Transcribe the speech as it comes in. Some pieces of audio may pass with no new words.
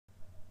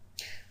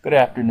Good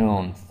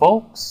afternoon,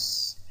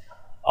 folks.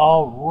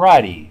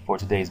 Alrighty, for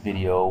today's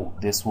video,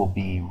 this will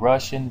be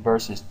Russian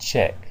versus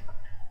Czech.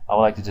 I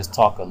would like to just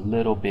talk a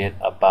little bit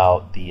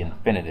about the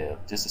infinitive.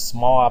 Just a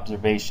small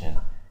observation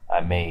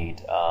I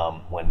made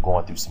when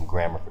going through some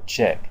grammar for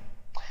Czech.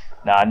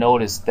 Now I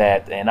noticed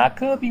that, and I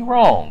could be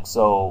wrong,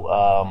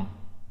 so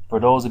for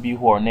those of you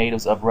who are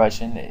natives of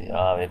Russian,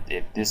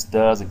 if this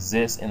does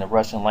exist in the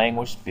Russian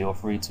language, feel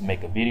free to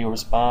make a video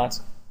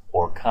response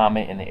or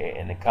comment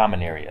in the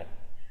comment area.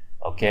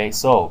 Okay,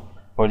 so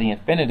for the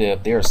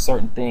infinitive, there are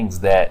certain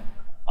things that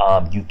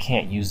you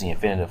can't use the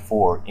infinitive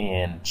for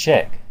in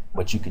Czech,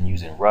 but you can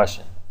use in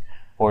Russian.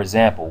 For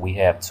example, we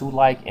have to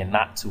like and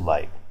not to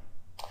like.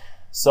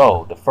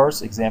 So the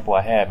first example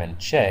I have in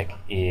Czech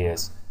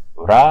is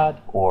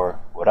rad or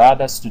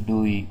rada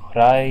studuji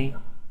hraj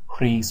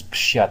hry s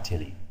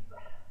přáteli.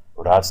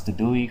 Rad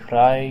studuji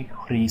hraj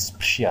hry s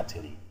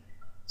přáteli.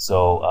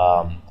 So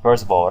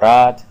first of all,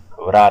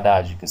 rada,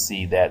 as you can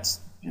see, that's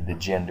the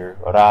gender.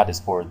 Rad is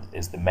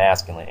the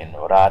masculine and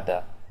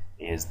rada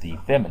is the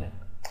feminine.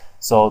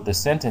 So the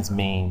sentence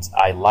means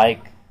I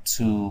like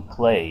to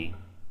play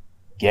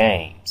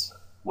games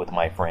with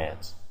my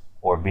friends,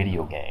 or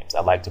video games.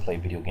 I like to play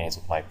video games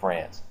with my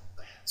friends.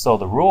 So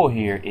the rule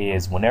here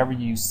is whenever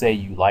you say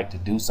you like to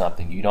do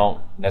something, you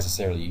don't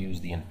necessarily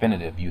use the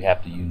infinitive. You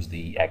have to use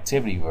the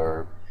activity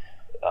verb,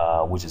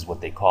 which is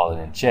what they call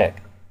it in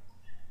Czech.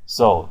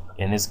 So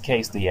in this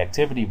case, the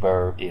activity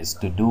verb is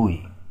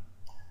studuji.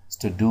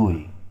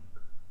 Studuji.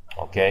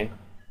 Okay,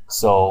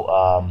 so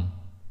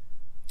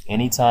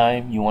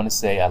anytime you want to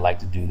say I like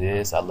to do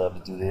this, I love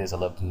to do this, I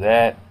love to do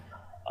that,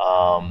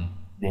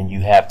 then you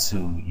have to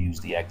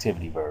use the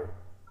activity verb.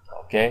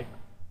 Okay,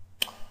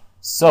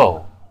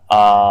 so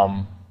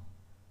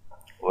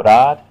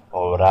rad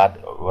or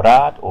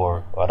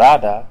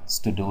rada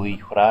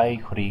studuji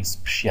hraj hry s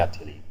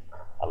přáteli.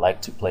 I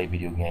like to play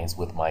video games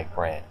with my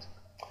friends.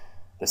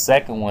 The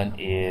second one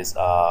is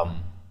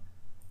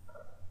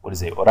what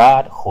is it?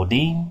 Rad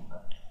chodím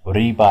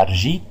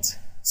rybařit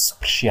s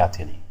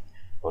přáteli.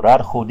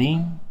 Rad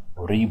chodím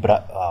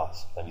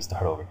let me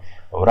start over.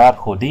 Rad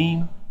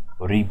chodím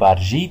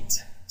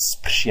rybařit s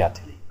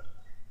přáteli.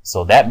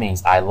 So that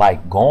means I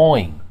like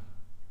going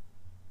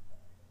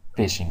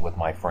fishing with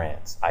my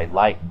friends. I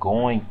like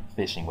going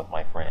fishing with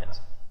my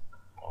friends.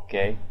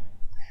 Okay?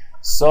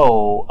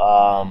 So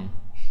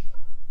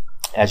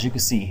as you can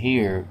see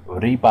here,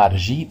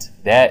 rybařit,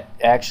 that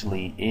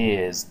actually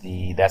is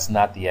that's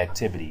not the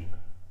activity.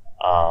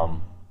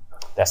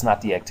 That's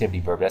not the activity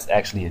verb. That's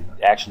actually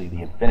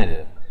the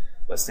infinitive.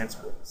 But since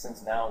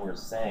now we're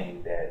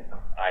saying that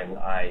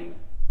I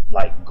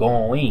like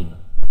going,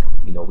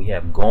 you know, we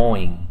have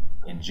going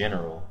in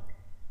general,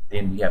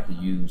 then we have to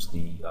use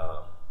the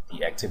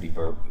activity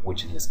verb,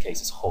 which in this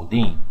case is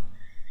chodím,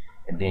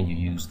 and then you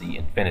use the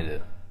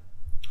infinitive.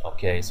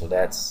 Okay, so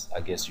that's,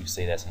 I guess you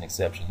say that's an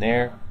exception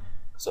there.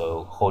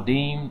 So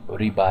chodím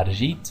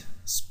rybařit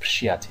s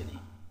přáteli.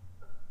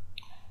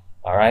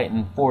 All right,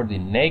 and for the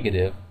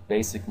negative,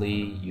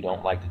 basically you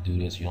don't like to do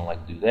this, you don't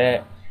like to do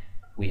that.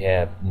 We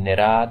have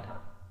nerad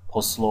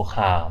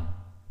poslouchám.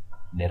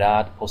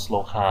 Nerad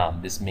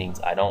poslouchám. This means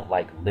I don't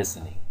like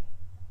listening.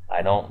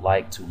 I don't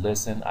like to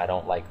listen. I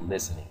don't like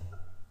listening.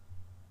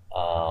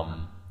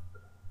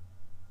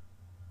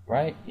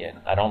 Right? Yeah,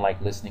 I don't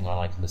like listening or I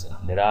like to listen.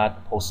 Nerad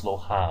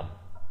poslouchám.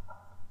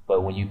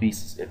 But when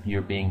if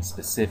you're being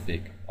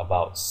specific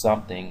about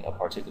something, a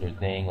particular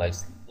thing, like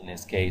in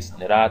this case,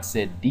 nerad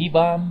se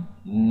dívám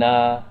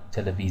na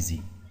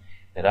televizi.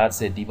 Nerad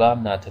se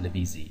dívám na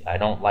televizi. I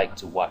don't like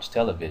to watch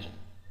television.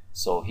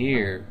 So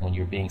here, when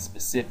you're being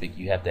specific,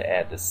 you have to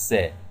add the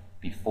se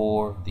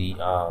before the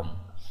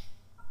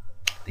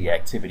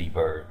activity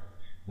verb.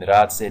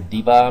 Nerad se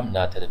dívám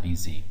na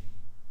televizi.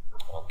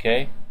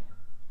 Okay?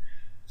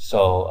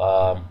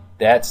 So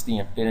that's the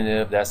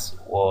infinitive. That's,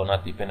 well,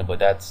 not the infinitive, but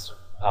that's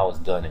how it's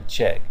done in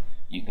Czech.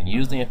 You can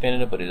use the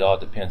infinitive, but it all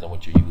depends on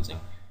what you're using.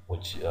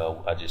 Which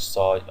I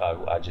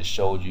just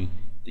showed you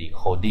the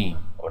chodím.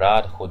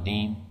 Rad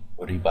chodím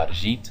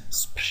rybařit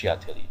s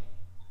přáteli.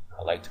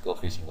 I like to go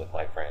fishing with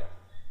my friends.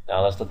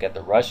 Now let's look at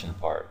the Russian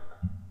part.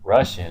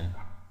 Russian,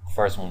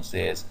 first one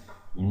says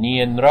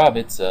мне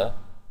нравится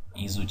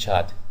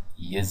изучать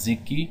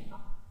языки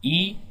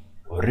и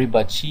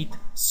рыбачить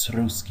с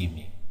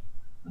русскими.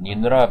 Мне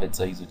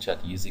нравится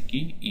изучать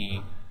языки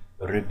и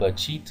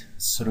рыбачить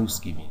с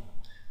русскими.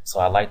 So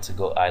I like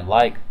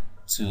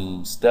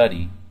to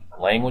study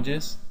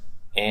languages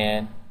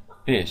and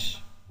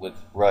fish with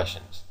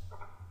Russians.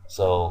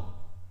 So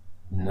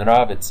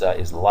nravится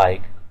is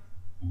like.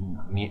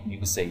 You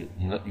can say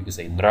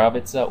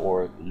nravится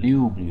or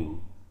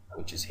люблю,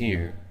 which is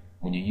here.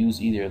 When you use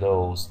either of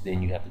those,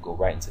 then you have to go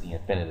right into the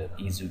infinitive.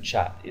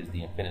 Изучать is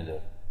the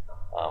infinitive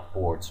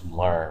for to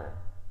learn.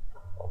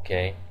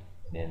 Okay.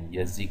 And then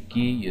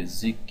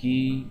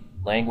языки,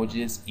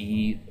 languages,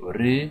 и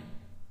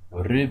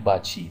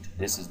рыбачить.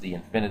 This is the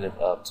infinitive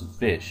of to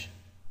fish.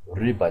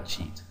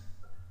 Рыбачить.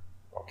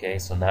 Okay,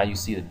 so now you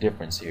see the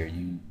difference here.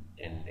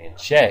 In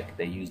Czech,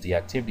 they use the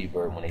activity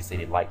verb when they say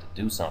they like to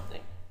do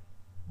something.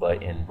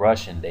 but in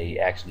Russian they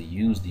actually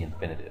use the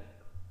infinitive.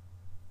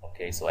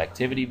 Okay, so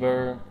activity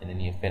verb and then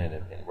the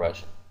infinitive in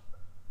Russian.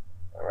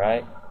 All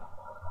right.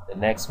 The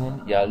next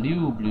one, я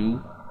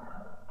люблю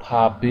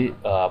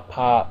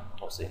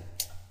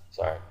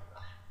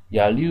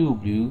Я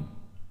люблю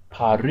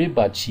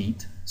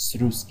порыбачить с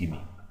русскими.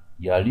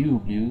 Я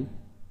люблю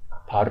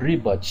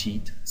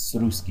порыбачить с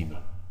русскими.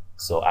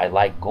 So I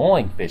like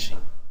going fishing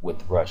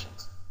with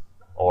Russians,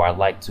 or I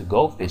like to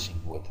go fishing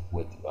with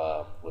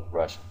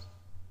Russians.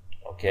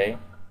 Okay.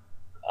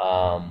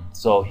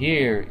 So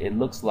here it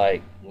looks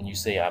like when you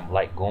say I'm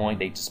like going,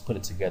 they just put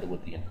it together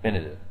with the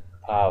infinitive.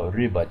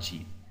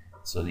 Порыбачить.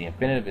 So the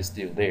infinitive is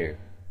still there.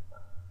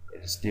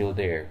 It is still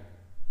there.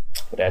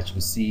 But as you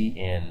can see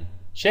in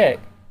Czech,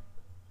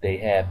 they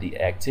have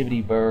the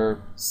activity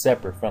verb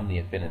separate from the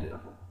infinitive.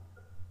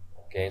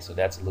 Okay, so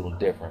that's a little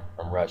different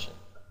from Russian.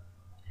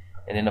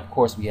 And then of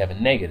course we have a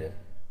negative.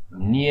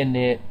 Мне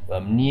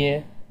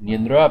не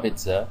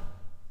нравится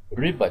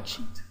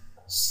рыбачить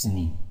с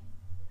ним.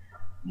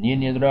 Мне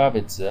не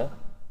нравится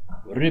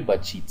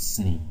рыбачить с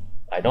ним.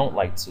 I don't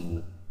like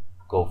to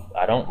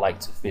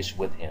fish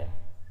with him.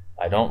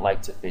 I don't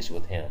like to fish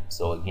with him.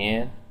 So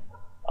again,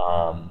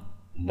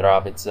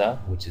 nravится,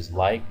 which is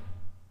like,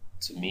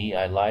 to me,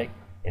 I like,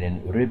 and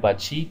then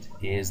rybachit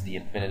is the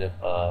infinitive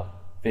of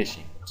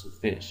fishing, to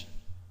fish,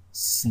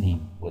 с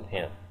ним, with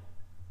him.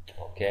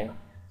 Okay,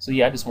 so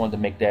yeah, I just wanted to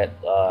make that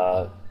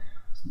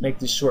make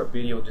this short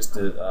video just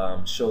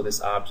to show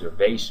this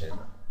observation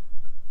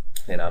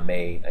that I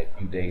made a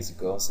few days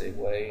ago. I said,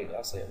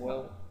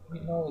 well,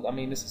 you know, I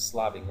mean, this is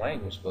Slavic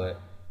language, but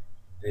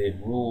the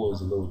rule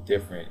is a little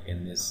different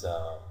in this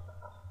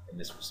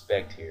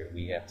respect here.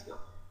 We have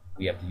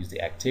to use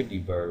the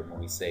activity verb when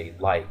we say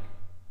like.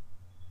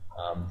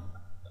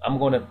 I'm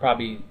going to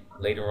probably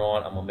later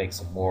on, I'm going to make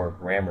some more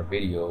grammar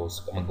videos.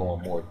 I'm going to go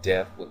in more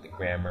depth with the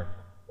grammar,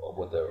 or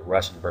with the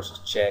Russian versus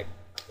Czech.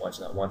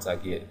 Once I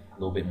get a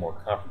little bit more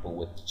comfortable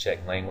with the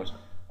Czech language.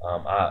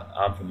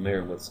 I'm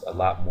familiar with a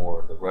lot more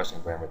of the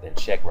Russian grammar than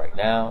Czech right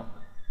now.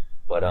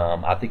 But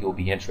I think it will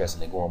be interesting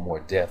to go in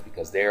more depth,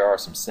 because there are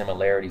some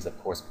similarities, of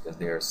course, because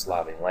they're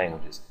Slavic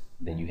languages.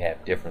 Then you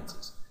have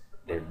differences.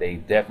 They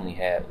definitely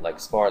have, like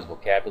as far as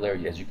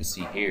vocabulary, as you can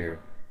see here,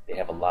 they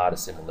have a lot of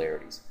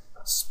similarities.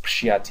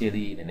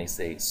 Spshiatili, and they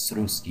say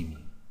sruskimi.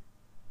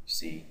 You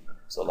see,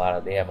 so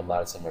they have a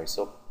lot of similarities.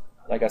 So,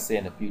 like I said,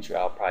 in the future,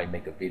 I'll probably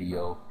make a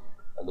video,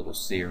 a little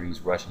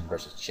series, Russian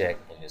versus Czech,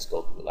 and just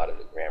go through a lot of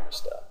the grammar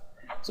stuff.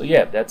 So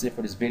yeah, that's it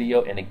for this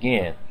video. And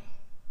again,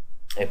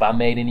 if I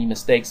made any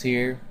mistakes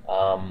here,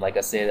 like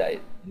I said,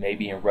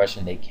 maybe in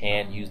Russian they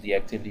can use the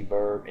activity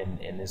verb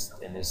in this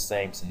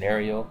same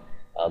scenario.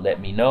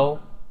 Let me know,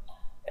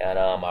 and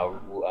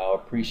I'll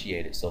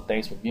appreciate it. So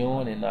thanks for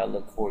viewing, and I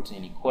look forward to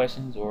any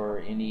questions or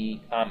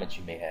any comments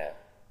you may have.